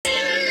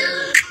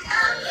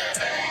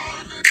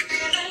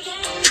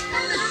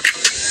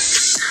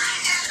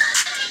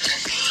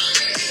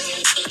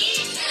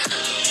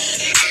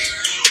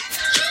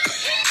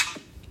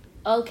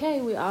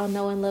Okay, we all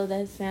know and love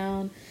that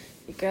sound.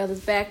 Your girl is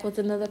back with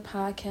another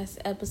podcast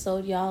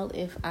episode, y'all.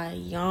 If I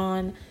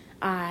yawn,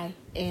 I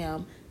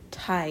am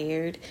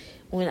tired.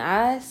 When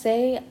I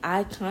say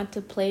I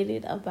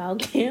contemplated about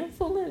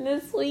canceling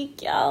this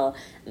week, y'all,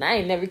 and I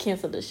ain't never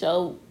canceled a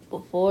show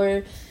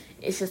before.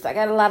 It's just I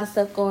got a lot of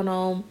stuff going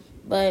on.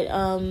 But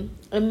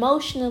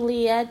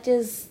emotionally, I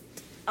just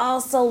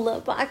also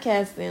love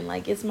podcasting.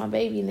 Like, it's my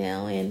baby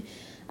now, and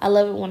I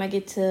love it when I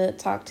get to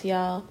talk to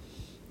y'all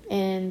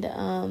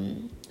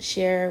and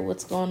share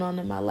what's going on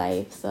in my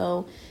life.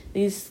 So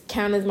these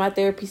count as my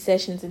therapy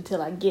sessions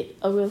until I get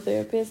a real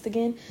therapist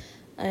again.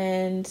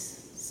 And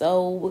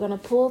so we're going to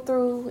pull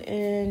through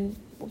and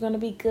we're going to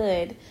be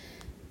good.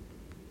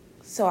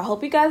 So I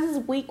hope you guys'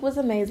 week was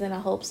amazing. I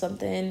hope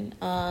something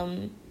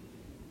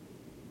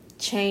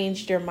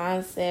changed your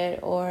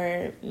mindset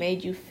or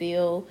made you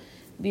feel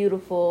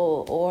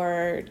beautiful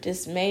or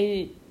just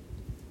made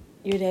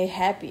your day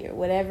happier,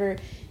 whatever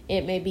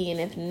it may be. And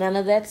if none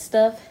of that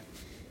stuff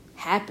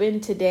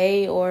happened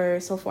today or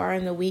so far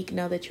in the week,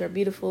 know that you're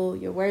beautiful,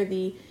 you're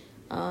worthy.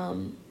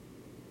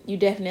 You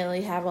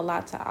definitely have a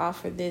lot to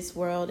offer this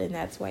world, and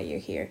that's why you're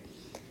here.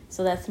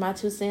 So that's my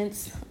 2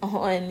 cents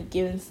on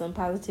giving some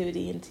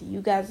positivity into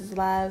you guys'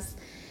 lives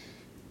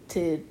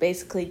to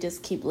basically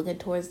just keep looking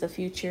towards the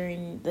future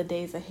and the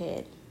days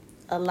ahead.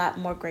 A lot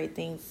more great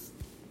things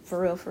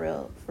for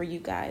real, for you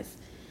guys.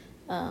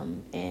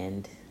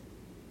 And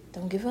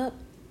don't give up.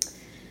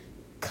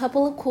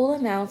 Couple of cool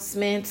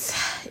announcements,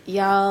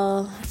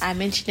 y'all. I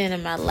mentioned it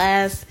in my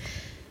last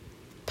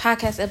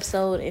podcast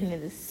episode, and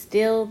it is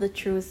still the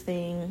truest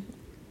thing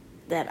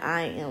that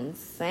I am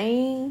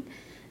saying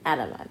out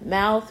of my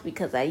mouth,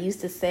 because I used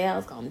to say I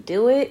was gonna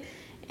do it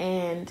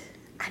and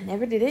I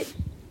never did it.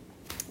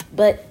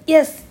 But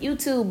yes,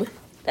 YouTube,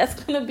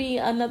 that's gonna be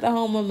another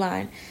home of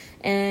mine,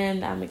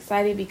 and I'm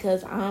excited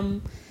because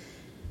I'm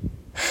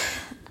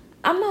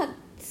not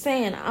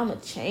saying I'm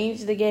gonna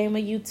change the game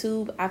of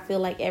YouTube. I feel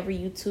like every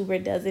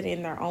YouTuber does it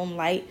in their own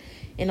light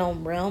and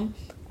own realm.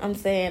 I'm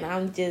saying I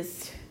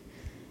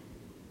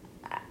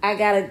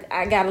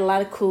got a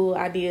lot of cool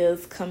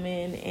ideas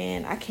coming,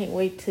 and I can't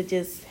wait to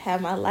just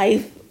have my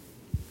life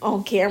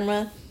on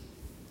camera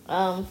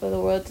for the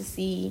world to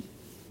see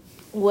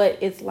what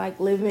it's like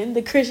living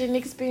the Christian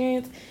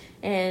experience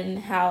and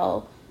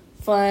how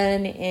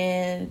fun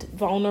and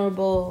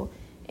vulnerable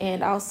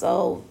and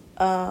also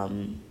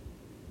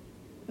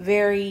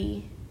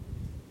very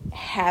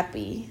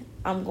happy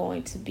I'm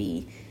going to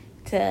be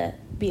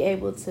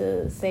able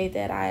to say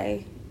that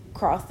I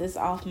crossed this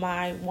off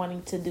my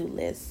wanting to do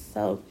list.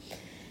 So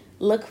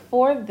look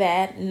for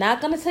that. Not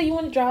going to tell you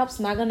when it drops.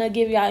 Not going to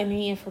give y'all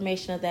any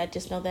information of that.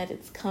 Just know that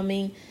it's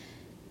coming.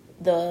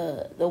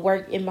 The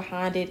work in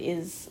behind it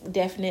is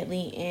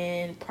definitely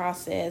in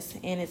process,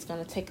 and it's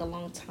going to take a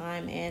long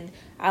time. And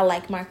I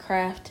like my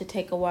craft to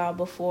take a while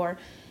before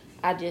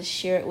I just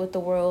share it with the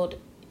world.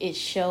 It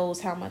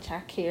shows how much I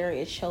care.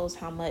 It shows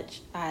how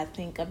much I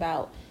think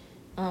about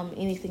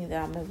anything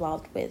that I'm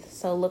involved with.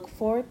 So look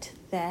forward to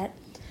that.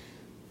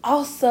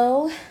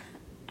 Also,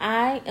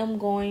 I am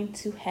going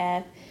to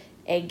have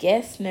a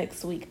guest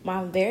next week.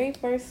 My very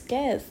first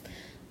guest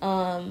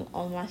on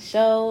my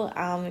show.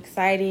 I'm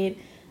excited.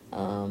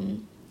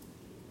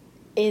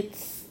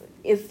 It's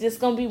just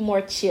going to be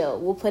more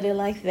chill. We'll put it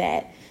like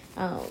that.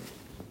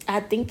 I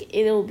think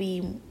it'll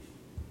be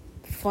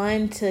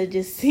fun to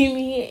just see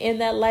me in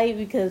that light,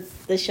 because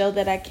the show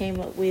that I came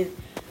up with,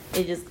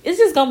 it's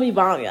just gonna be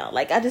bomb, y'all.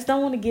 Like, I just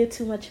don't want to give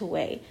too much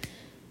away.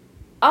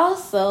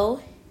 Also,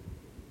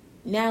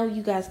 now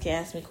you guys can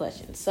ask me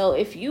questions. So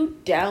if you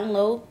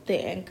download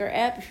the Anchor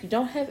app, if you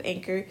don't have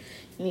Anchor,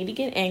 you need to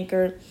get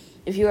Anchor.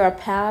 If you're a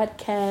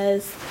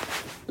podcast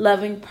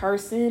loving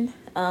person,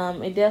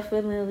 it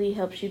definitely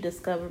helps you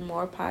discover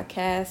more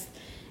podcasts.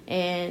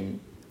 And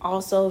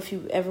also, if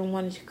you ever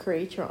wanted to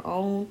create your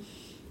own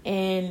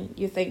and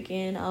you're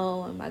thinking,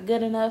 oh, am I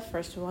good enough?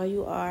 First of all,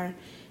 you are.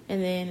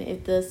 And then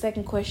if the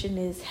second question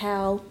is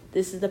how,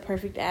 this is the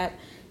perfect app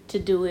to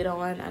do it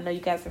on. I know you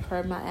guys have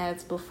heard my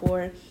ads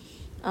before.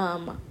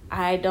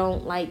 I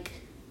don't like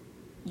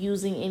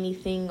using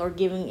anything or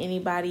giving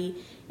anybody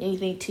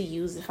anything to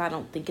use if I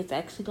don't think it's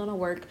actually going to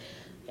work.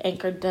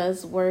 Anchor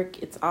does work.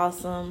 It's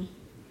awesome.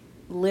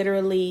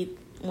 Literally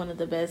one of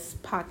the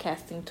best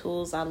podcasting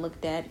tools I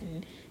looked at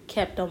and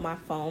kept on my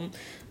phone.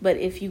 But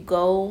if you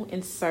go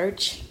and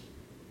search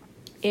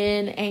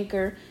in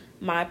Anchor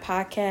my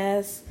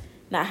podcast,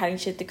 Not Hiding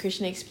Shit, the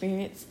Christian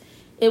Experience,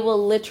 it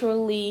will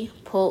literally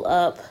pull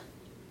up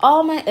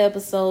all my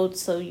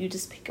episodes. So you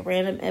just pick a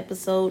random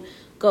episode,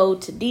 go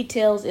to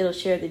details. It'll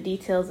share the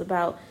details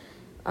about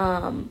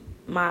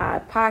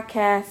my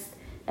podcast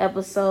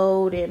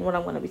episode and what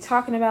I'm going to be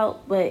talking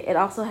about. But it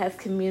also has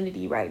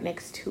community right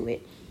next to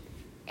it.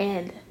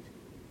 And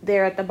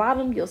there at the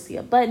bottom, you'll see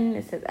a button.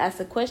 It says ask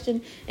a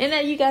question. And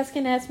then you guys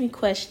can ask me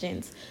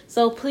questions.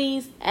 So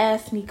please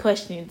ask me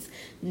questions.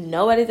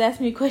 Nobody's asked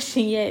me a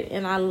question yet,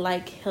 and I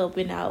like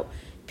helping out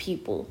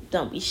people.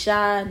 Don't be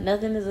shy.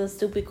 Nothing is a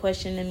stupid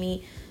question to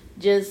me.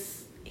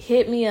 Just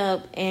hit me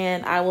up,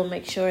 and I will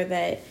make sure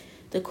that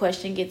the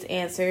question gets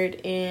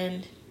answered,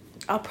 and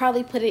I'll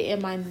probably put it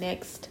in my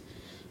next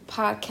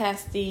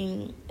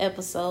podcasting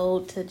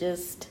episode to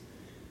just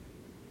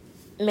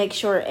make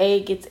sure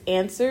A gets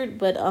answered,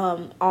 but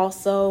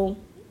also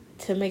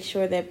to make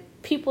sure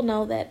that people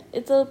know that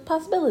it's a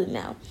possibility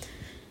now.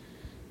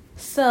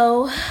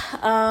 So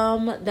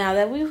now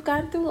that we've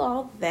gone through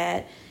all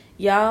that,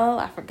 y'all,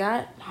 I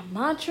forgot my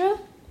mantra.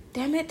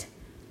 Damn it.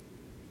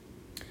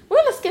 We're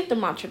gonna skip the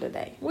mantra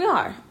today. We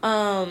are.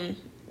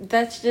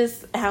 That's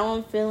just how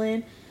I'm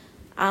feeling.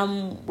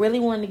 I'm really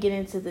wanting to get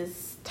into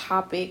this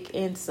topic,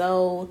 and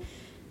so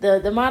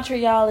the mantra,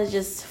 y'all, is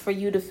just for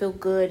you to feel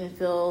good and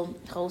feel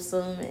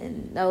wholesome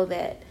and know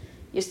that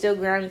you're still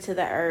grounded to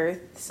the earth.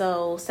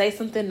 So say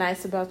something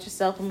nice about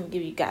yourself. I'm going to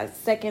give you guys a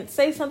second.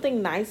 Say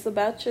something nice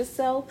about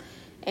yourself.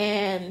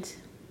 And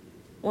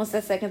once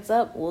that second's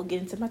up, we'll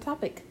get into my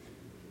topic.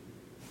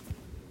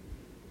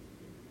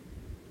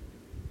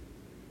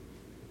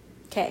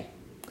 Okay.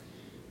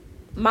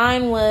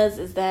 Mine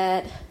is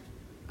that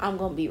I'm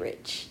going to be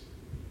rich.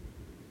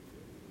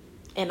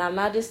 And I'm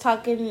not just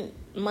talking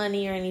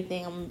money or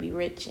anything. I'm going to be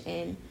rich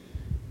in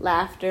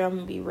laughter. I'm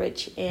going to be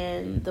rich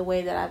in the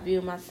way that I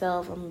view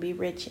myself. I'm going to be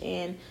rich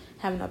in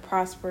having a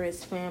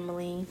prosperous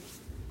family.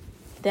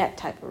 That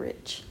type of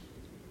rich.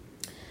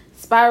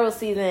 Spiral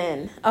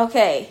season.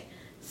 Okay,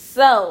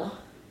 so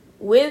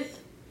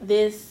with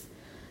this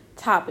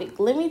topic,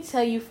 let me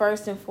tell you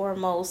first and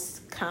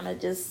foremost kind of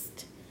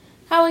just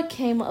how it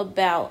came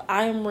about.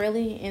 I am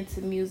really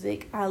into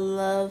music. I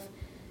love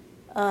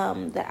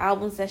the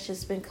albums that's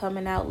just been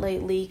coming out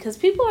lately, because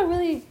people are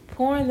really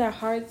pouring their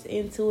hearts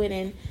into it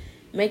and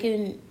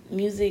making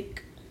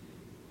music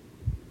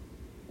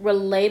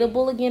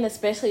relatable again,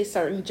 especially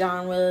certain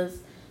genres.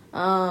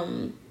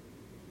 And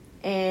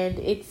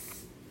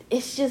it's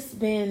just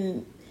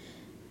been,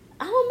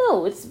 I don't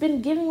know, it's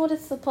been giving what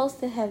it's supposed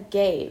to have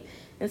gave.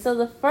 And so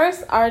the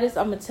first artist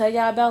I'm going to tell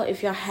y'all about,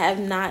 if y'all have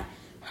not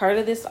heard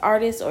of this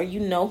artist or you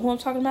know who I'm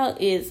talking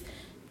about, is,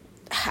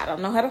 I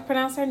don't know how to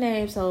pronounce her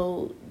name,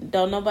 so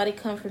don't nobody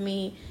come for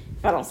me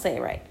if I don't say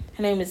it right.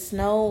 Her name is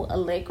Snoh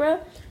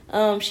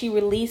Aalegra. She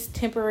released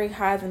Temporary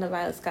Highs in the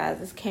Violet Skies.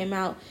 This came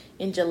out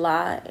in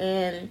July,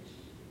 and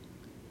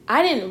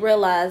I didn't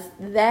realize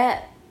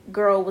that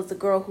girl was the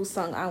girl who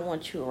sung I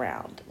Want You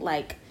Around.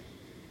 Like,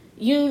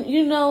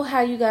 you know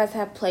how you guys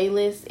have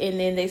playlists and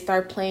then they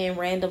start playing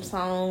random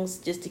songs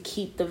just to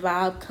keep the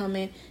vibe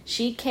coming?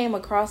 She came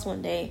across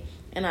one day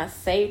and I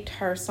saved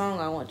her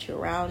song I Want You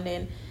Around,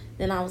 and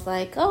then I was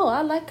like, oh,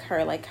 I like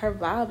her. Like, her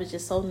vibe is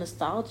just so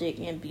nostalgic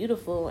and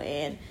beautiful,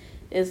 and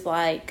it's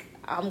like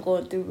I'm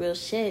going through real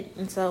shit.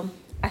 And so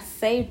I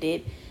saved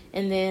it,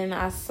 and then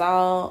I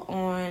saw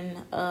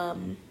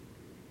on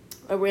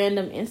a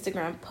random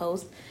Instagram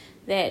post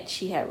that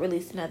she had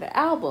released another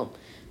album.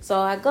 So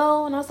I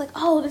go and I was like,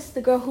 oh, this is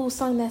the girl who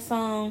sung that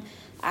song.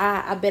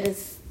 I bet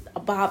it's a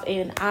bop,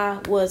 and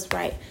I was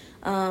right.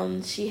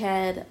 She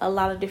had a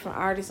lot of different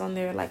artists on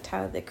there, like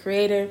Tyler, the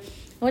Creator,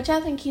 which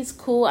I think he's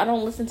cool. I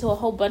don't listen to a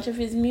whole bunch of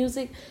his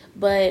music,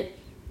 but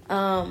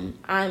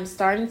I'm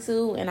starting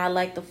to, and I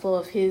like the flow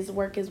of his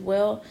work as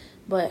well.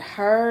 But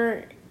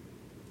her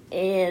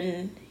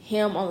and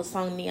him on the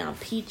song Neon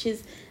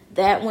Peaches,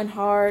 that went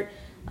hard.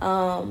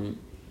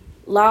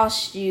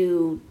 Lost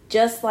You,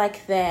 Just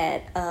Like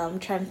That. I'm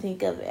trying to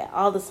think of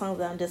all the songs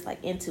that I'm just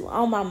like into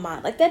on my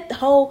mind. Like, that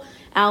whole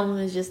album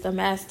is just a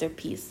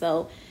masterpiece.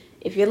 So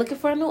if you're looking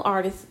for a new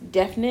artist,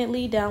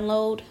 definitely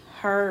download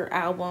her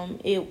album.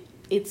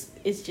 It's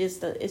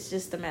just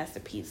a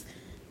masterpiece.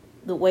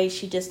 The way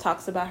she just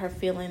talks about her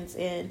feelings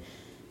and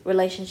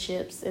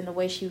relationships and the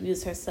way she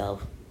views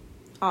herself,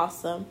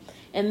 awesome.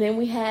 And then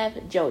we have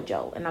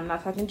JoJo, and I'm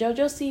not talking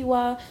JoJo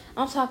Siwa.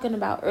 I'm talking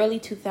about early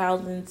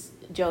 2000s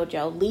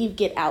JoJo, Leave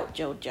Get Out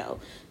JoJo.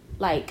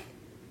 Like,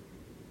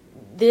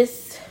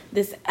 this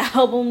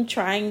album,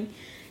 trying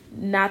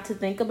not to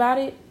think about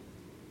it,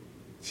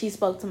 she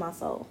spoke to my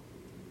soul.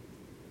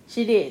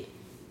 She did.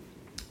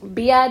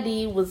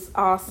 B.I.D. was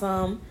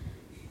awesome.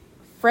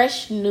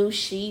 Fresh New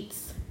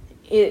Sheets.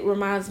 It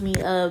reminds me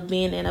of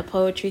being in a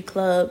poetry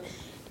club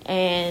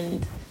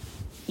and,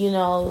 you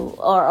know,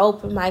 or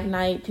open mic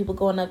night, people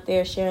going up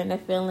there, sharing their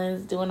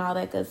feelings, doing all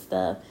that good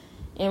stuff,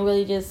 and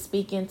really just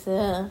speaking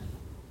to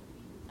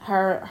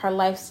her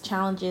life's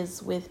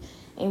challenges with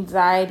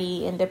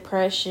anxiety and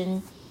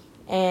depression,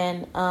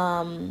 and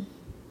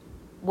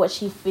what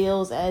she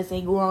feels as a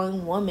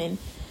growing woman.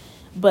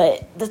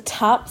 But the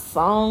top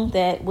song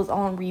that was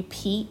on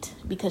repeat,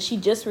 because she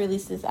just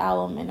released this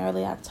album in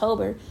early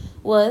October,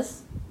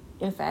 was,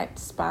 in fact,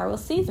 Spiral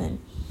Season.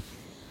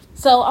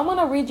 So I'm going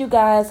to read you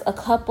guys a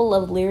couple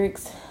of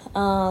lyrics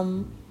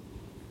from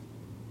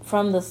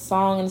the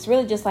song. And it's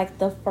really just like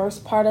the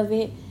first part of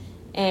it.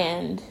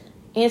 And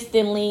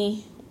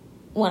instantly,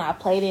 when I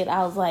played it,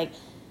 I was like,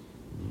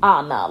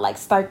 oh no, like,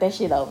 start that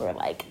shit over.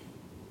 Like,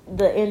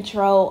 the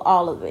intro,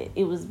 all of it.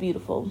 It was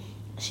beautiful.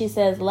 She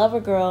says, love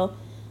a girl,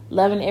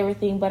 loving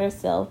everything but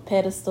herself,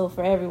 pedestal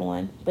for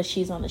everyone, but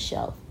she's on the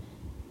shelf.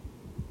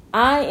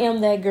 I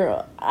am that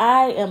girl.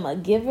 I am a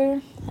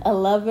giver, a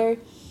lover,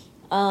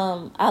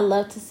 I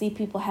love to see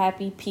people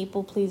happy,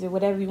 people pleaser,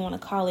 whatever you want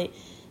to call it.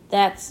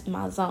 That's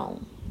my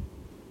zone.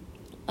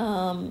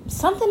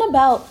 Something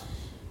about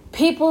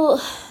people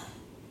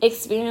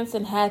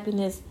experiencing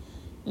happiness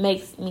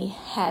makes me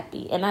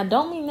happy. And I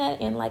don't mean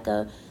that in like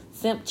a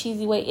simp,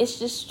 cheesy way. It's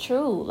just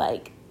true.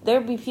 Like, there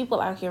be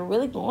people out here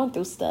really going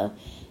through stuff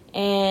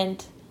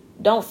and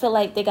don't feel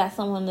like they got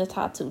someone to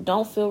talk to,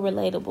 don't feel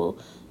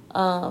relatable,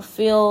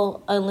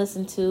 feel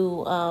unlistened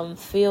to,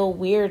 feel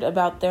weird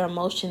about their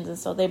emotions, and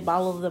so they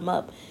bottle them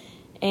up.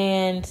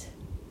 And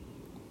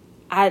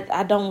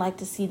I don't like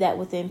to see that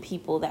within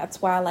people.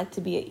 That's why I like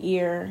to be an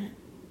ear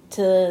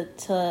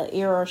to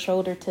ear or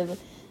shoulder to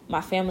my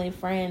family,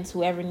 friends,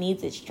 whoever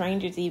needs it,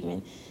 strangers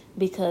even,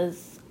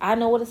 because I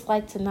know what it's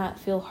like to not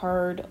feel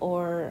heard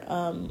or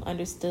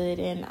understood.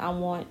 And I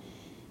want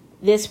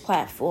this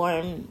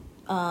platform,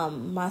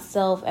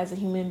 myself as a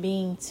human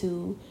being,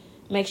 to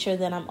make sure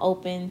that I'm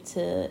open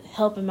to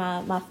helping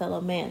my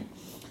fellow man.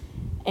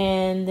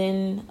 And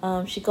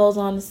then she goes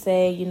on to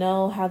say, you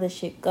know how this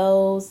shit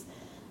goes.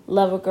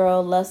 Love a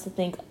girl, loves to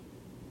think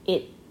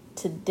it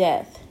to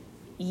death.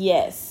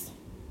 Yes.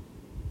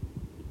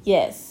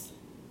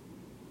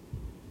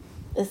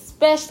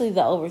 Especially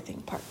the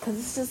overthink part, because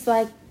it's just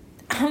like,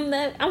 I'm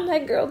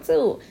that girl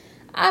too.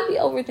 I be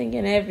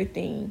overthinking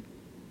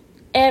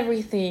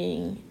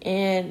everything,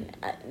 and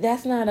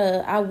that's not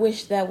I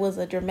wish that was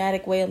a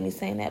dramatic way of me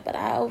saying that, but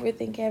I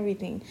overthink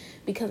everything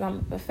because I'm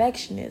a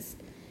perfectionist.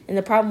 And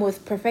the problem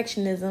with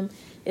perfectionism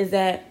is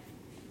that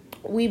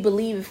we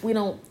believe if we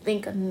don't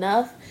think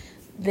enough,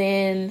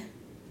 then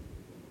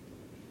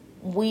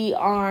we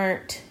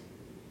aren't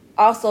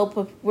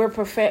also we're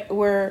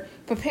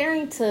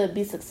preparing to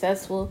be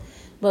successful,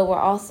 but we're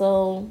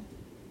also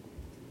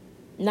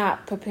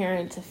not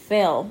preparing to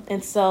fail.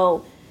 And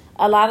so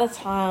a lot of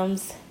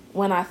times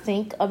when I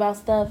think about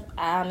stuff,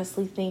 I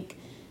honestly think,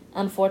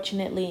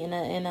 unfortunately, in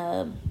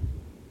a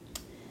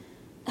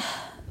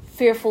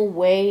fearful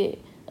way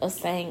of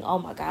saying, oh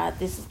my God,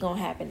 this is going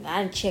to happen.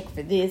 I didn't check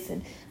for this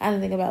and I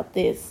didn't think about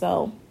this.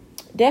 So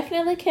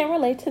definitely can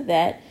relate to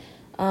that.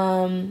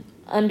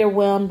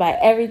 Underwhelmed by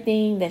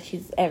everything that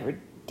she's ever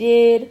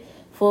did.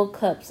 Full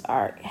cups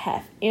are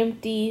half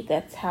empty.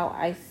 That's how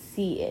I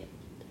see it.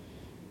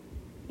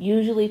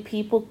 Usually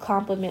people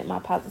compliment my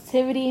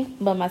positivity,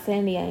 but my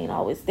sanity ain't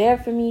always there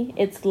for me.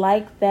 It's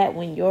like that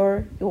when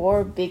you're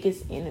your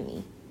biggest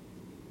enemy.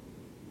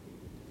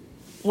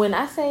 When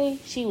I say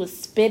she was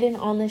spitting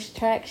on this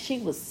track, she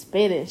was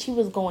spitting. She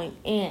was going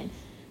in.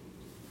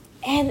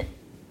 And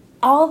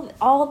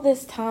all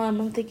this time,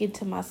 I'm thinking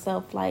to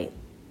myself, like,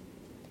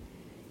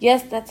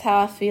 yes, that's how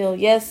I feel.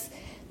 Yes,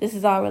 this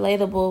is all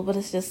relatable, but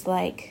it's just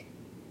like,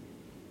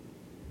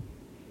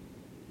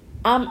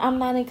 I'm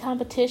not in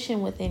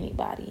competition with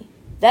anybody.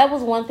 That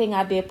was one thing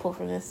I did pull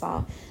from this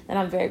song that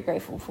I'm very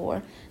grateful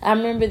for. I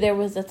remember there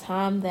was a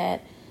time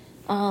that,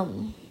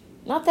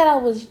 not that I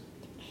was,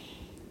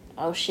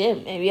 oh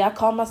shit, maybe I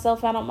called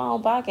myself out on my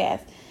own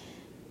podcast.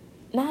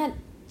 Not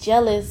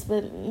jealous,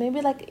 but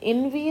maybe like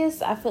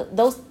envious. I feel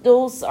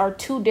those are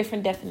two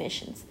different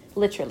definitions.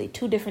 Literally,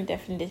 two different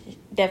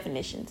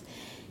definitions.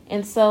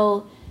 And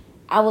so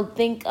I would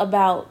think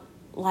about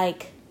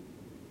like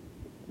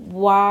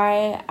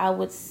why I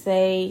would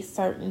say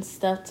certain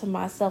stuff to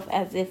myself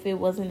as if it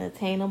wasn't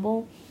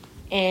attainable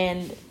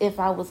and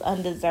if I was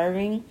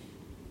undeserving.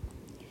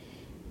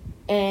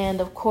 And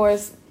of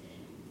course,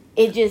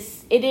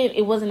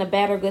 it wasn't a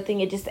bad or good thing.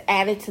 It just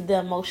added to the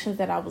emotions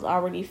that I was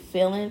already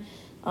feeling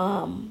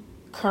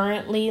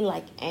currently,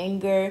 like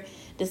anger,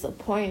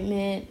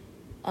 disappointment,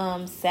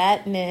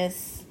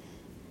 sadness,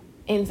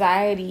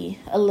 anxiety,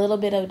 a little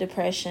bit of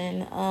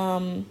depression,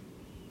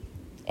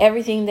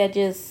 everything that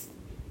just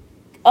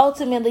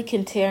ultimately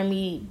can tear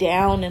me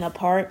down and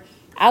apart.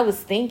 I was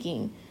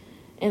thinking.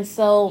 And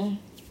so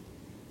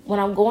when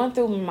I'm going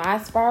through my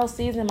spiral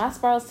season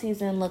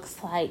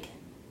looks like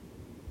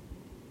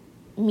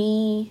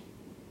me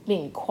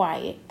being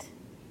quiet.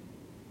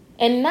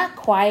 And not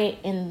quiet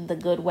in the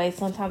good way.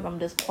 Sometimes I'm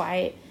just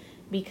quiet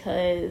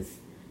because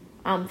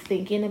I'm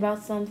thinking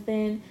about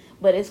something,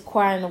 but it's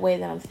quiet in the way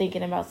that I'm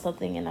thinking about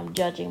something and I'm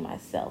judging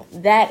myself.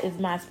 That is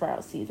my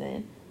spiral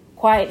season.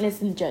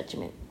 Quietness and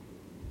judgment.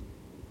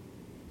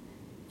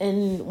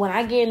 And when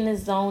I get in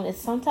this zone, it's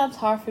sometimes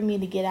hard for me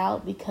to get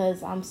out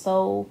because I'm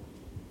so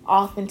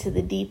off into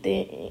the deep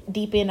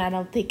end. I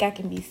don't think I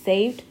can be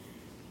saved.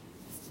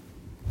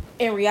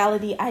 In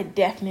reality, I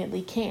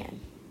definitely can.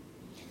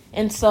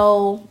 And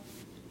so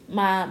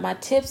my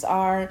tips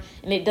are,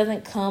 and it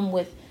doesn't come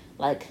with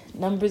like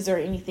numbers or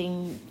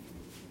anything,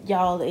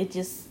 y'all, it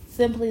just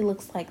simply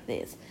looks like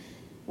this.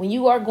 When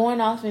you are going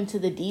off into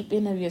the deep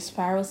end of your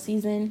spiral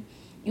season,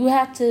 you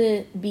have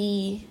to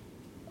be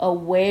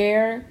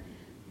aware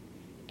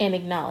and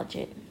acknowledge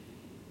it.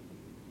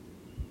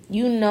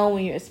 You know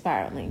when you're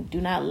spiraling. Do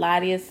not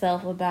lie to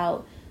yourself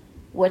about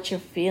what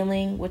you're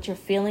feeling. What you're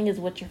feeling is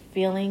what you're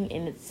feeling,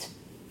 and it's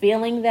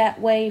feeling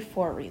that way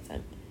for a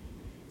reason.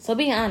 So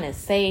be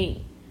honest.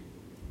 Say,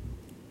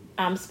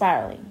 I'm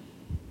spiraling.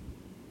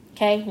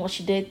 Okay? Once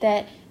you did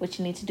that, what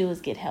you need to do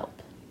is get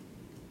help.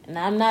 And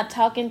I'm not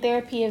talking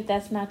therapy if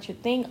that's not your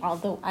thing,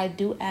 although I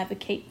do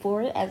advocate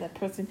for it as a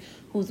person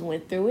who's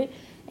went through it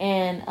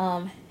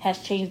and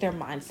has changed their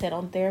mindset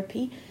on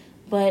therapy.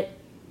 But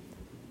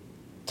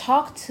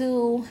talk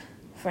to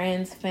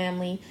friends,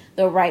 family,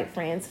 the right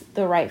friends,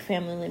 the right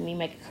family. Let me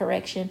make a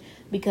correction,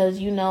 because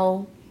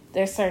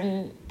there's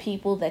certain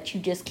people that you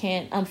just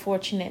can't,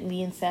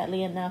 unfortunately and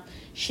sadly enough,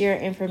 share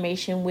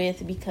information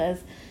with,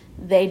 because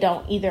they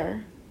don't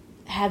either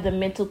have the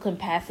mental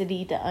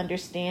capacity to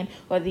understand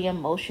or the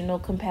emotional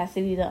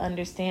capacity to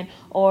understand,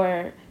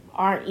 or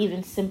aren't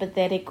even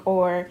sympathetic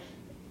or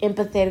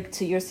empathetic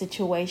to your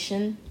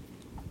situation.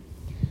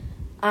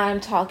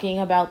 I'm talking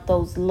about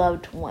those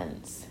loved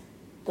ones,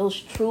 those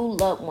true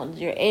loved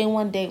ones, your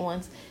A1 day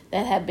ones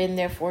that have been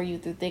there for you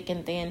through thick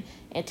and thin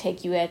and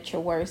take you at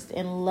your worst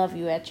and love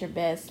you at your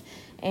best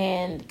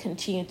and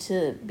continue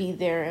to be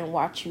there and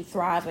watch you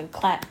thrive and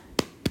clap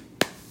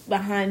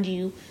behind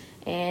you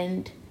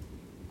and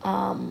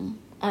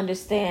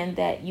understand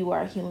that you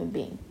are a human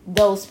being.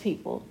 Those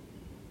people.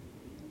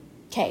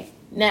 Okay,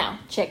 now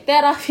check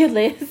that off your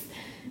list.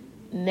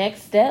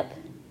 Next step,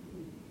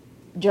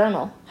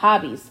 journal,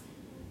 hobbies.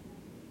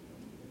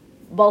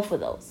 Both of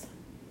those.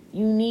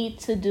 You need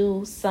to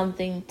do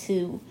something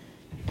to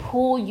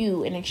pull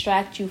you and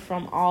extract you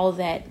from all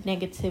that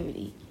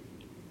negativity,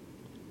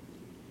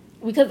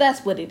 because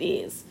that's what it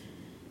is.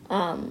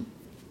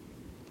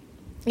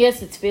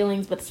 Yes, it's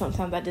feelings, but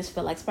sometimes I just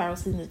feel like spiral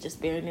season is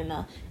just buried in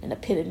a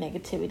pit of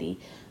negativity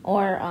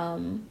or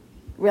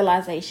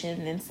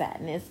realization and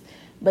sadness.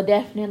 But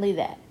definitely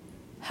that.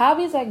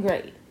 Hobbies are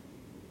great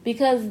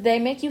because they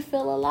make you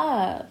feel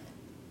alive.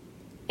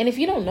 And if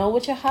you don't know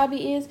what your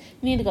hobby is,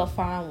 you need to go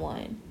find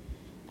one.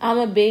 I'm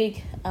a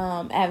big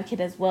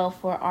advocate as well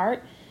for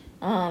art.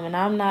 And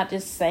I'm not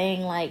just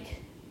saying like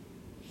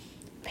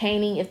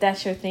painting, if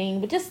that's your thing,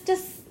 but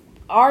just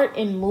art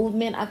and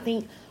movement, I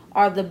think,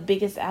 are the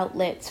biggest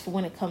outlets for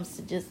when it comes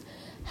to just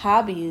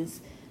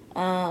hobbies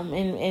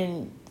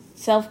and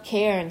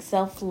self-care and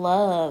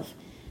self-love.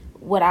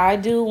 What I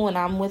do when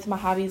I'm with my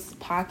hobbies,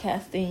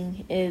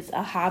 podcasting is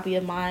a hobby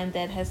of mine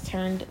that has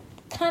turned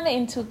kind of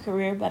into a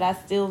career, but I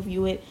still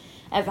view it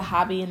as a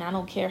hobby, and I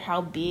don't care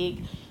how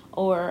big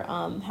or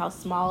how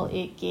small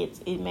it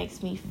gets. It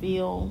makes me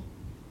feel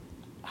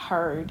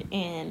heard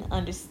and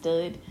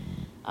understood.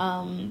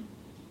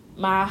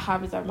 My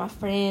hobbies are my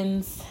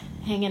friends,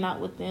 hanging out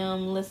with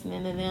them,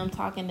 listening to them,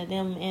 talking to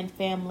them, and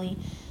family.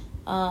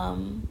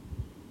 Go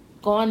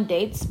on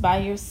dates by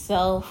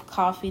yourself,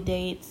 coffee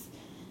dates,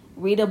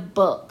 read a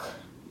book,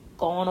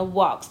 go on a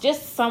walk,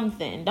 just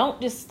something. Don't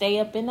just stay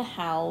up in the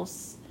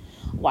house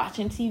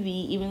watching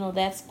TV, even though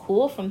that's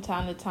cool from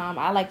time to time.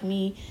 I like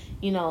me,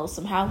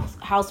 some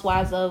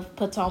Housewives of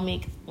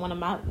Potomac, one of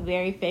my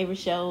very favorite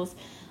shows.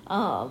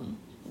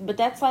 But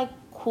that's like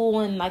cool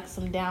and like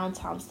some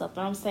downtime stuff.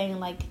 But I'm saying,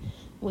 like,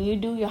 when you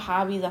do your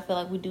hobbies, I feel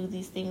like we do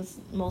these things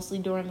mostly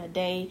during the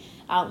day,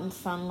 out in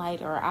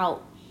sunlight or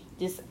out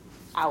just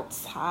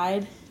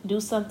outside. Do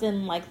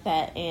something like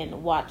that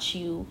and watch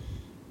you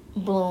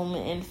bloom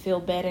and feel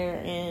better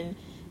and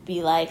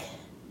be like,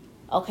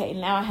 okay,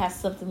 now I have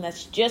something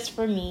that's just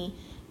for me,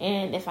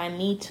 and if I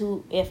need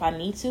to,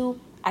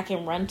 I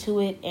can run to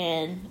it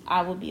and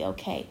I will be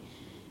okay.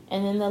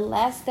 And then the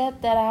last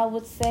step that I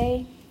would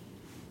say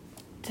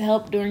to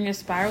help during your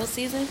spiral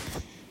season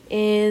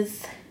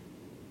is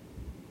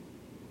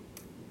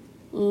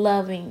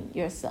loving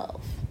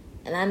yourself.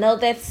 And I know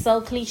that's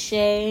so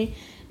cliche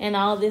and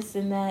all this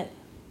and that,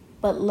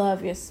 but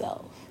love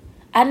yourself.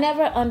 I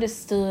never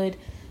understood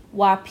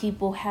why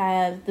people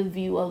have the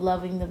view of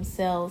loving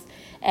themselves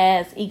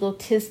as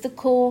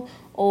egotistical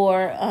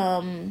or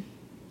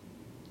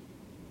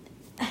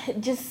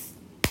just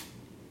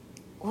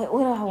what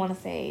do I want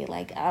to say?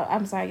 Like,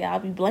 I'm sorry, y'all, I'll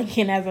be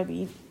blanking as I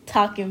be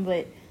talking,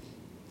 but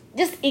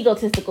just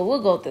egotistical.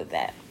 We'll go through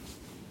that.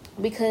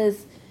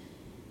 Because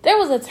there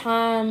was a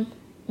time,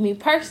 me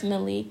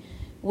personally,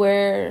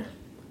 where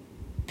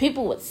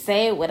people would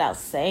say it without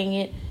saying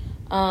it,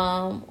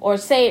 or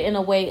say it in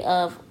a way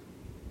of,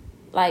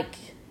 like,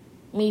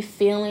 me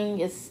feeling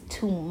it's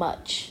too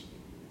much.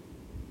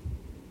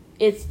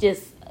 It's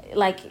just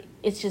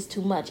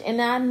too much.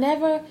 And I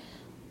never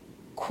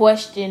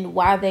questioned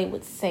why they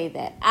would say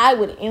that. I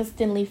would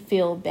instantly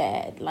feel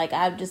bad. Like,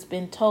 I've just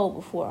been told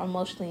before,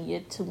 emotionally,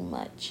 you're too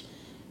much.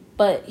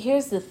 But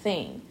here's the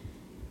thing.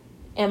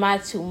 Am I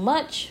too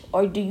much,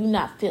 or do you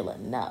not feel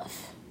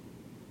enough?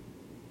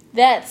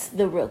 That's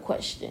the real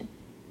question.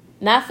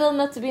 Not feel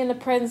enough to be in the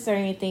presence or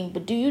anything,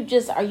 but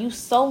are you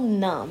so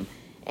numb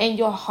in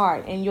your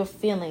heart and your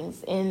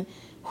feelings and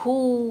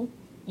who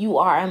you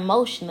are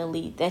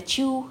emotionally that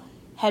you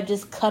have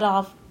just cut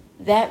off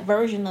that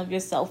version of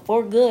yourself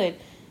for good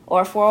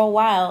or for a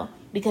while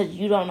because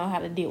you don't know how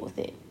to deal with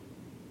it?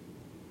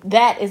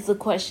 That is the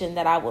question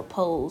that I would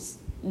pose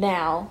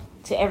now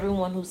to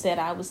everyone who said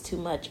I was too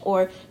much,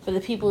 or for the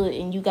people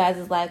in you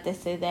guys' life that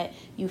say that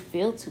you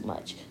feel too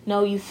much.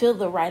 No, you feel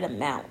the right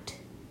amount.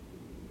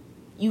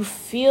 You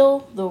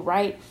feel the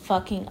right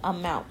fucking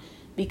amount,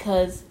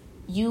 because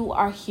you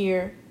are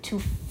here to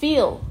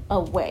feel a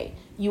way.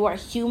 You are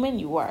human.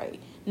 You are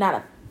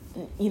not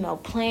a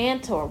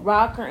plant or a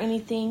rock or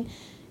anything.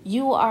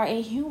 You are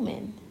a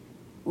human.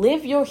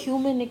 Live your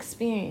human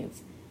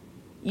experience.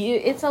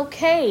 It's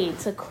okay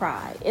to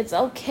cry. It's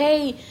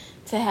okay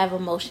to have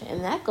emotion.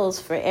 And that goes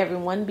for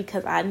everyone,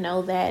 because I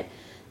know that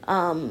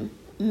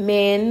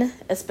men,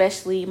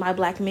 especially my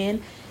black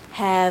men,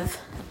 have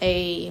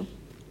a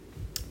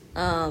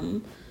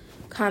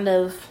kind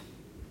of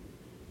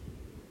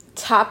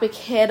topic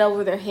head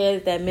over their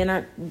head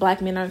that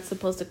black men aren't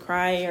supposed to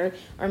cry,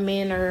 or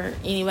men or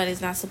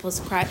anybody's not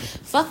supposed to cry.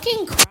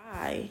 Fucking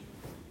cry.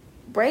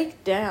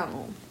 Break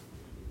down.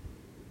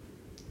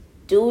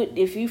 Do it.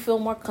 If you feel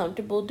more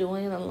comfortable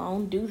doing it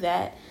alone, do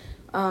that.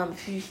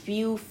 If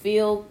you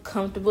feel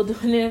comfortable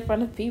doing it in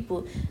front of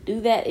people,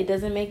 do that. It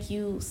doesn't make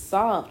you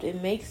soft. It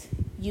makes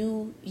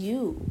you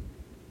you.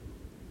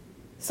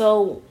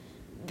 So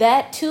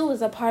that too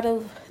is a part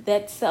of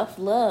that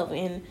self-love,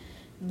 and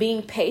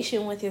being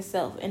patient with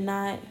yourself, and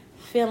not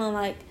feeling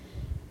like,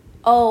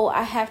 oh,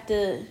 I have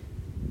to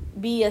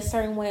be a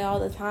certain way all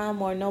the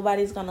time, or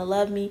nobody's gonna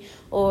love me,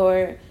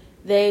 or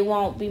they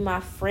won't be my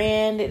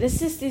friend. It's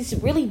just these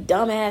really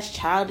dumbass,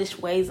 childish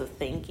ways of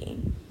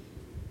thinking.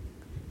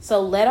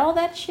 So let all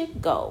that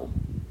shit go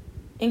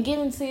and get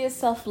into your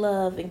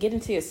self-love, and get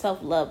into your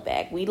self-love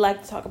bag. We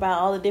like to talk about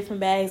all the different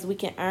bags we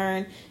can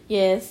earn.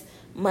 Yes,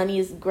 money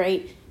is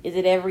great. Is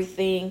it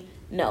everything?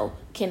 No.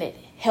 Can it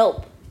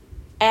help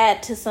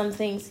add to some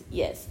things?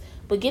 Yes.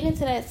 But get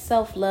into that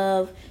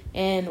self-love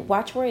and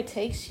watch where it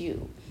takes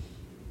you.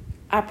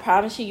 I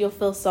promise you'll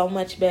feel so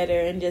much better,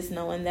 and just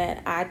knowing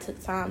that I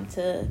took time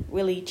to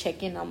really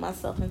check in on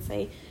myself and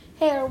say,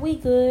 hey, are we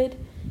good?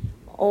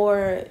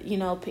 Or,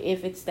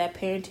 if it's that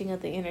parenting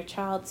of the inner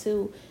child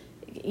too,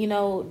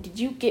 did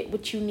you get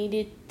what you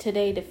needed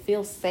today to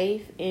feel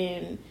safe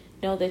and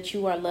know that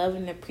you are loved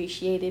and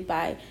appreciated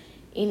by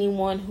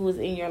anyone who is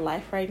in your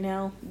life right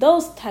now?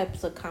 Those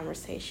types of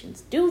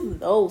conversations. Do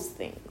those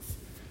things.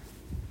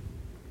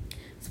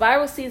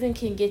 Spiral season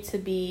can get to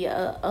be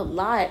a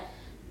lot,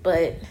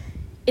 but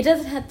it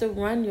doesn't have to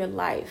run your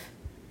life.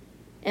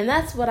 And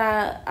that's what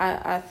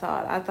I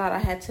thought. I thought I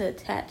had to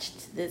attach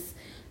to this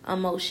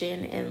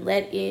emotion and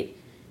let it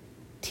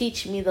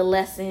teach me the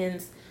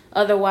lessons.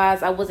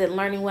 Otherwise, I wasn't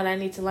learning what I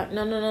need to learn.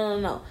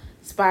 No.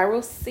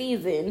 Spiral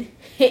season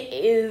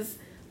is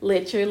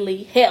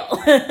literally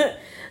hell.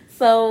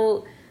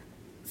 So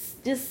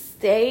just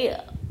stay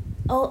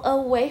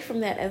away from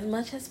that as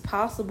much as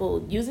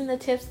possible, using the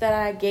tips that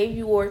I gave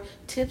you or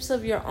tips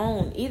of your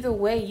own. Either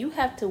way, you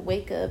have to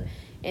wake up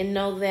and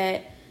know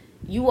that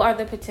you are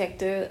the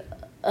protector.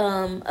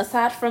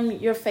 Aside from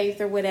your faith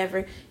or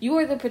whatever, you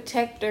are the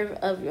protector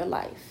of your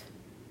life.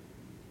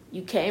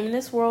 You came in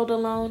this world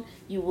alone.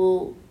 You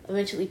will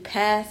eventually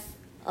pass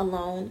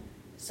alone.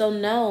 So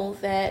know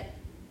that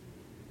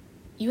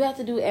you have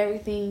to do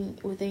everything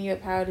within your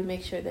power to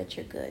make sure that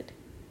you're good.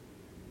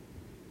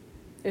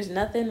 There's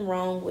nothing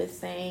wrong with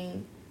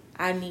saying,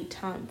 I need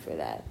time for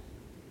that.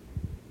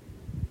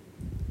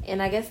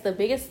 And I guess the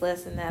biggest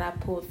lesson that I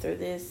pulled through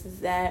this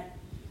is that,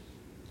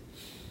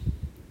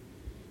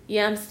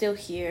 yeah, I'm still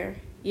here.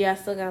 Yeah, I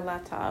still got a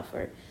lot to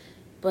offer.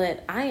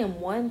 But I am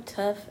one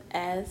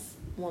tough-ass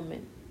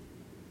woman.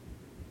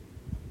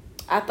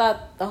 I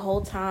thought the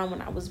whole time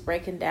when I was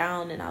breaking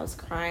down and I was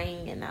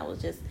crying and I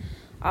was just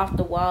off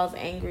the walls,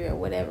 angry or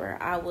whatever,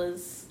 I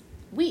was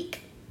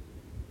weak.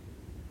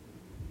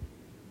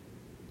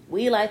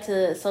 We like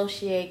to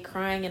associate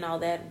crying and all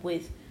that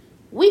with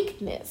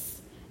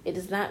weakness. It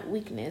is not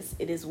weakness.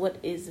 It is what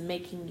is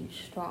making you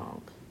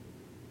strong.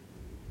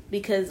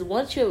 Because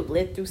once you have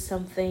lived through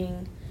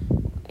something,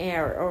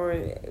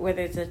 or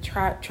whether it's a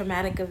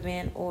traumatic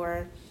event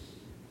or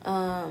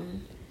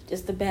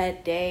just a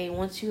bad day,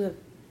 once you have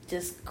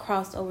just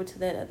crossed over to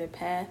that other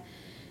path,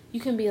 you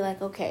can be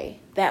like, okay,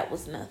 that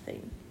was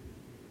nothing.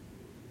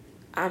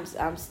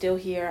 I'm still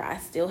here. I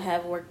still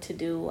have work to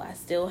do. I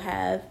still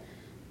have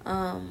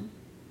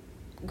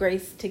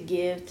grace to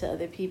give to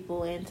other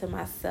people and to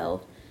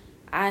myself.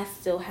 I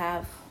still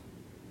have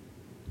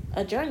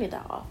a journey to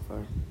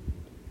offer.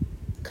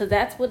 Because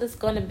that's what it's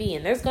going to be.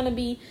 And there's going to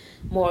be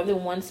more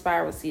than one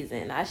spiral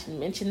season. I should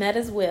mention that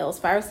as well.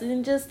 Spiral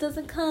season just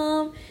doesn't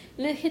come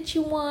and it hits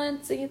you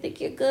once and you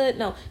think you're good.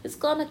 No, it's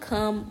going to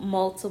come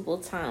multiple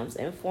times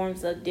in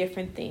forms of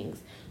different things.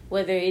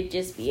 Whether it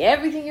just be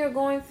everything you're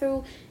going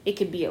through. It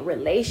can be a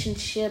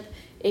relationship.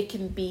 It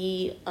can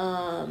be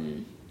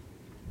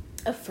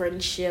a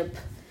friendship.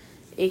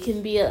 It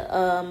can be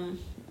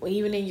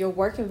even in your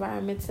work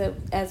environments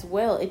as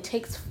well. It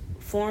takes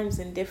forms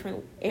in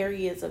different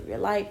areas of your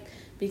life,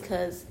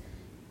 because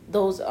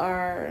those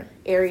are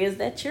areas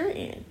that you're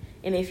in.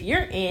 And if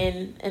you're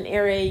in an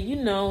area, you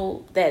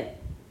know that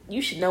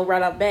you should know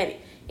right off bat,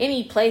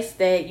 any place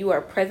that you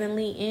are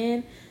presently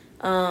in,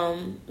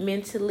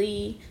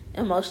 mentally,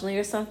 emotionally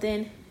or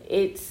something,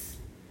 it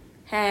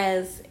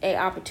has a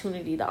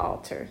opportunity to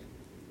alter.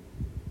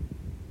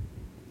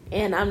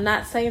 And I'm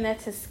not saying that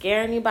to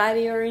scare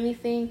anybody or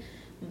anything,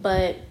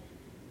 but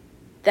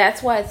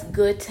that's why it's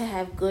good to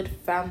have good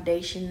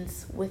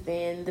foundations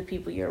within the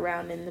people you're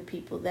around and the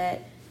people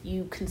that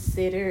you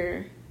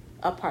consider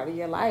a part of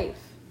your life.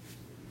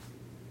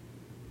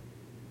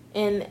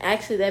 And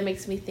actually, that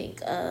makes me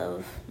think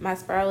of my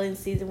spiraling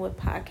season with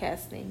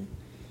podcasting.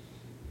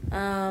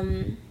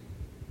 I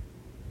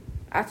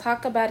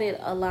talk about it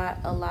a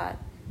lot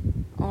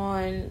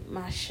on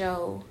my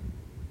show.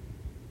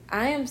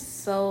 I am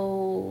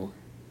so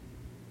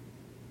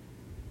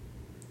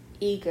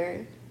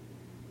eager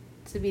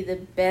to be the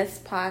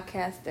best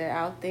podcaster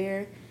out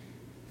there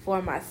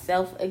for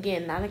myself.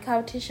 Again, not in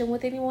competition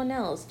with anyone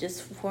else,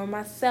 just for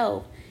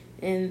myself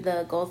and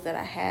the goals that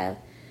I have.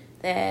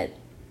 That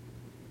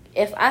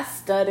if I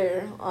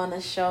stutter on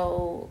a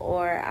show,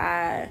 or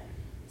I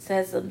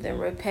said something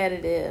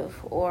repetitive,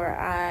 or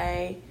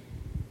I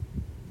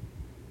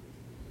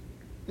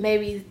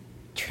maybe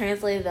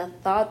translated a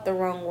thought the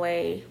wrong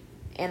way,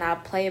 and I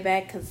play it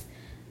back because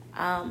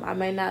I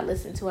may not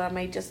listen to it. I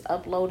may just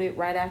upload it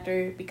right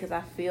after because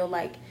I feel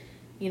like,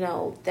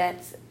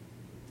 that's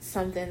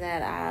something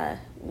that I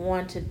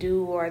want to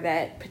do, or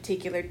that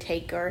particular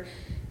take or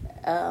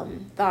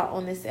thought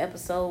on this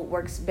episode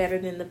works better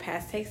than the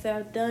past takes that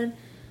I've done.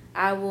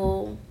 I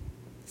will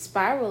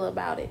spiral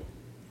about it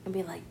and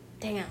be like,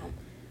 damn,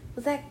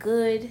 was that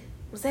good?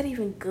 Was that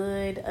even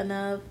good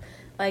enough?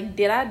 Like,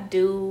 did I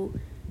do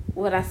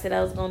what I said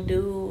I was going to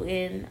do?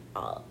 And,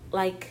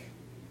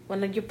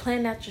 when you're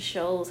planning out your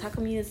shows, how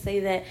come you didn't say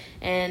that?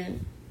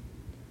 And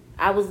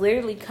I was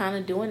literally kind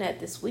of doing that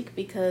this week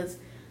because,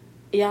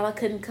 I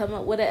couldn't come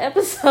up with an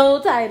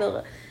episode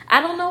title.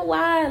 I don't know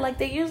why. Like,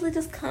 they usually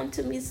just come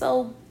to me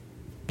so,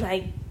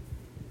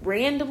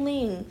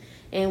 randomly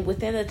and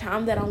within the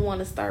time that I want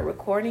to start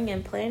recording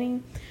and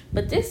planning.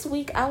 But this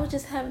week, I was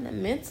just having a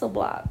mental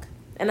block.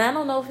 And I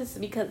don't know if it's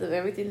because of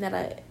everything that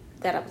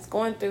I was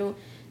going through,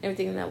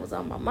 everything that was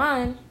on my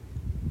mind,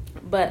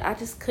 but I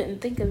just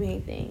couldn't think of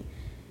anything.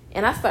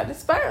 And I started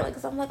spiraling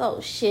because I'm like,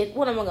 oh shit,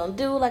 what am I going to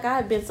do? Like, I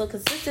have been so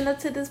consistent up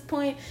to this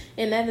point,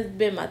 and that has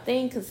been my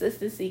thing.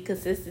 Consistency.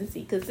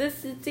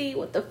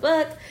 What the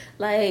fuck?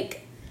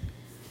 Like,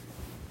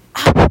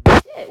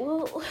 shit,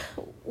 well,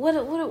 what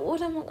am I going to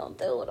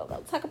do? What am I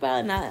going to talk about?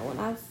 And when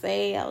I was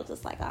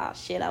just like, oh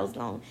shit, I was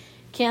going to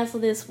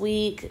cancel this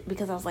week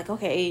because I was like,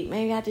 okay,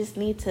 maybe I just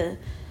need to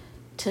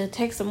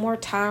take some more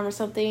time or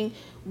something,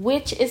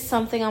 which is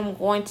something I'm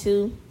going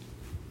to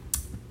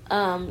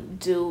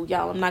do,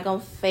 y'all. I'm not gonna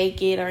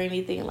fake it or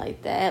anything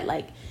like that.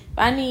 Like, if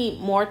I need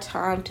more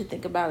time to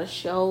think about a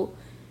show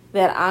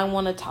that I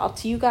want to talk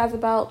to you guys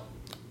about,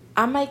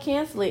 I might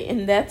cancel it,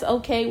 and that's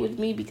okay with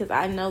me because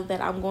I know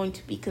that I'm going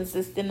to be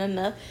consistent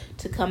enough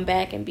to come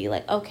back and be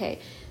like, okay,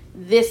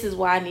 this is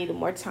why I needed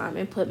more time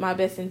and put my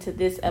best into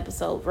this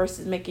episode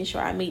versus making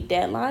sure I meet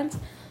deadlines.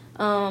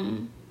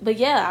 But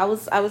yeah, I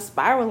was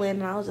spiraling,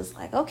 and I was just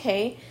like,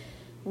 okay,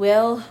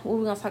 well, what are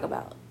we gonna talk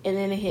about? And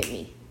then it hit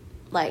me,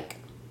 like,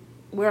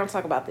 we're going to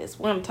talk about this.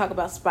 We're going to talk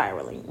about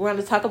spiraling. We're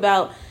going to talk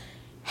about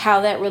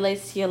how that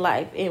relates to your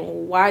life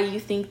and why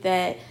you think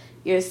that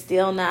you're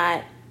still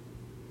not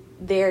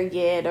there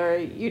yet, or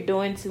you're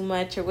doing too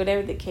much, or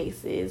whatever the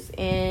case is.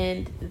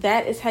 And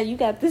that is how you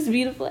got this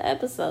beautiful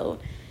episode.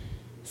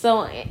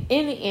 So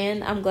in the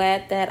end, I'm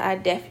glad that I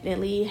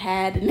definitely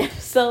had an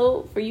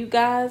episode for you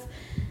guys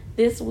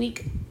this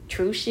week.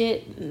 True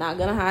shit. Not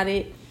going to hide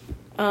it.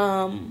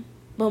 But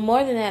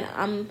more than that,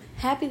 I'm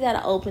happy that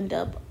I opened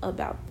up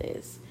about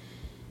this.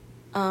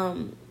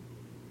 Being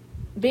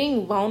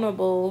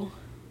vulnerable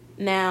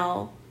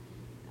now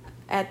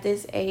at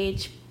this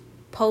age,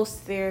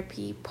 post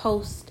therapy,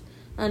 post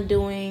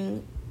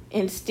undoing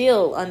and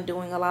still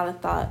undoing a lot of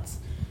thoughts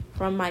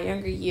from my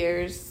younger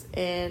years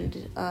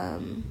and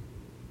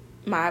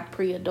my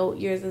pre-adult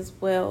years as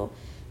well,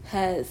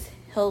 has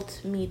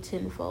helped me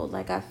tenfold.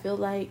 Like, I feel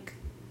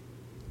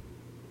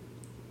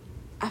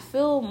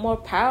more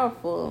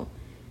powerful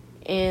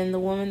in the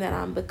woman that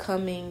I'm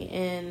becoming.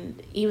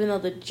 And even though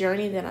the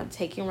journey that I'm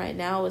taking right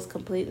now is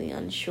completely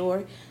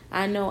unsure,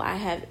 I know I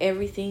have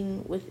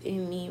everything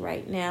within me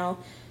right now,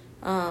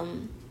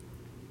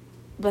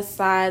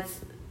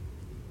 besides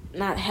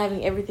not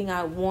having everything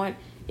I want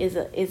is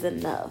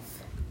enough.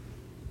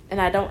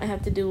 And I don't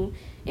have to do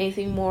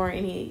anything more,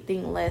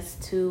 anything less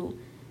to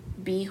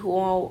be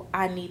who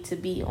I need to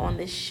be on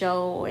this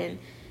show and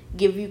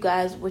give you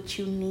guys what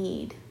you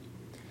need.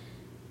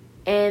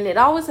 And it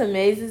always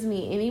amazes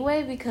me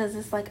anyway, because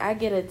it's like I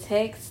get a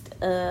text,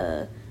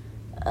 a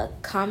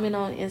comment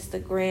on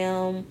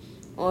Instagram,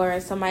 or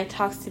somebody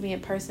talks to me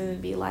in person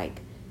and be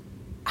like,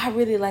 I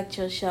really liked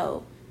your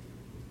show.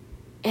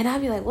 And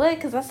I'll be like, what?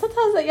 Because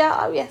sometimes, like, y'all,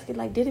 I'll be asking,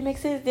 like, did it make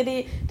sense?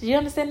 Did you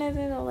understand that?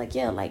 And I'm like,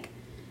 yeah, like,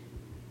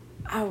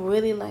 I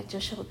really liked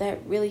your show.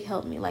 That really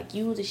helped me. Like,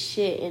 you the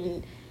shit.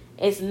 And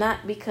it's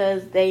not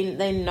because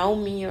they know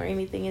me or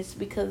anything. It's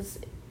because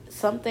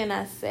something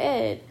I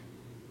said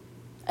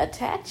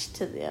attached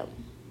to them.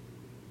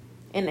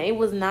 And it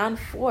was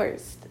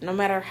non-forced. No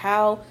matter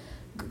how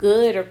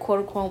good or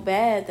quote-unquote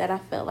bad that I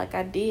felt like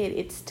I did,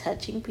 it's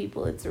touching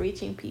people. It's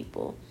reaching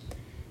people.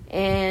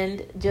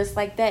 And just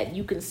like that,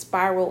 you can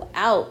spiral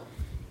out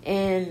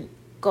and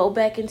go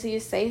back into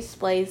your safe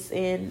place.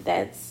 And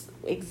that's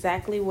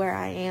exactly where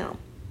I am.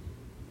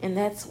 And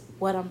that's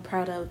what I'm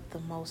proud of the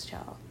most,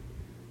 y'all.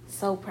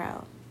 So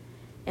proud.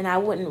 And I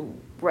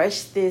wouldn't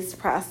rush this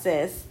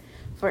process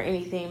for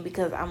anything,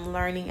 because I'm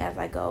learning as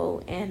I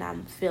go, and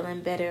I'm feeling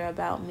better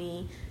about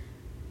me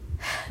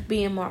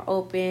being more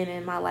open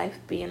and my life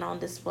being on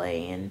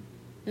display and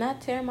not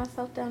tearing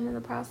myself down in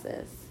the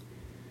process.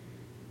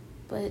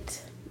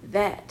 But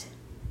that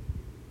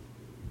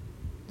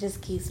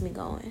just keeps me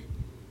going.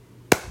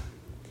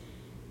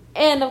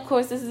 And of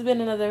course, this has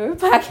been another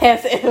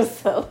podcast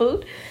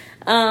episode.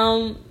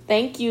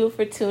 Thank you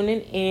for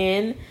tuning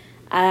in.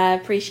 I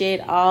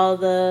appreciate all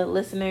the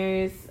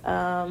listeners.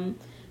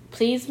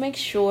 Please make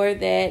sure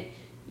that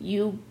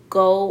you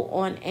go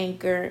on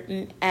Anchor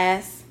and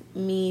ask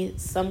me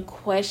some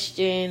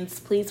questions.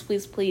 Please,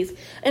 please, please.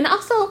 And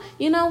also,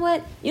 you know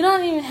what? You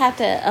don't even have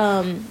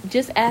to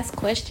just ask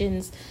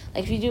questions.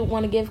 Like, if you do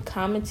want to give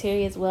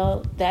commentary as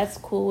well, that's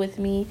cool with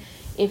me.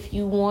 If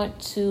you want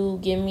to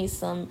give me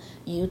some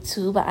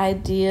YouTube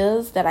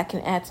ideas that I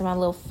can add to my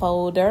little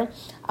folder,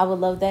 I would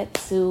love that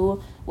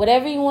too.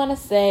 Whatever you want to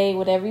say,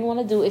 whatever you want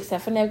to do,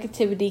 except for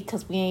negativity,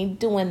 because we ain't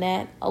doing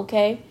that,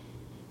 okay?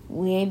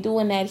 We ain't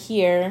doing that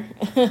here.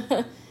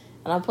 And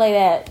I'll play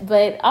that.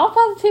 But all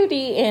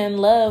positivity and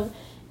love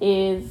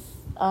is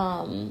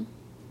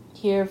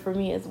here for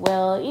me as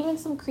well. Even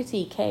some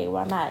critique. Hey,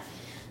 why not?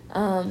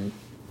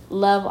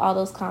 Love all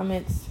those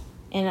comments,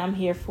 and I'm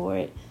here for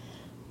it.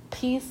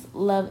 Peace,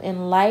 love,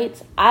 and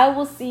light. I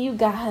will see you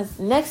guys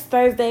next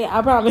Thursday,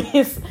 I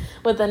promise,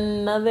 with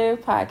another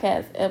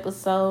podcast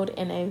episode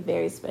and a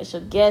very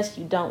special guest.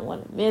 You don't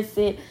want to miss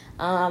it.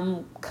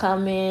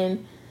 Come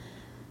in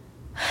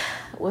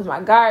with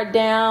my guard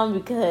down,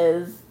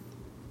 because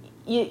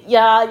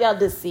y'all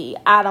just see.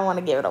 I don't want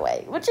to give it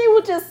away, but you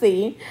will just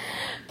see.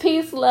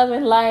 Peace, love,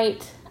 and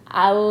light.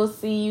 I will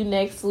see you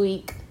next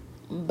week.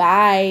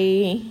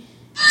 Bye.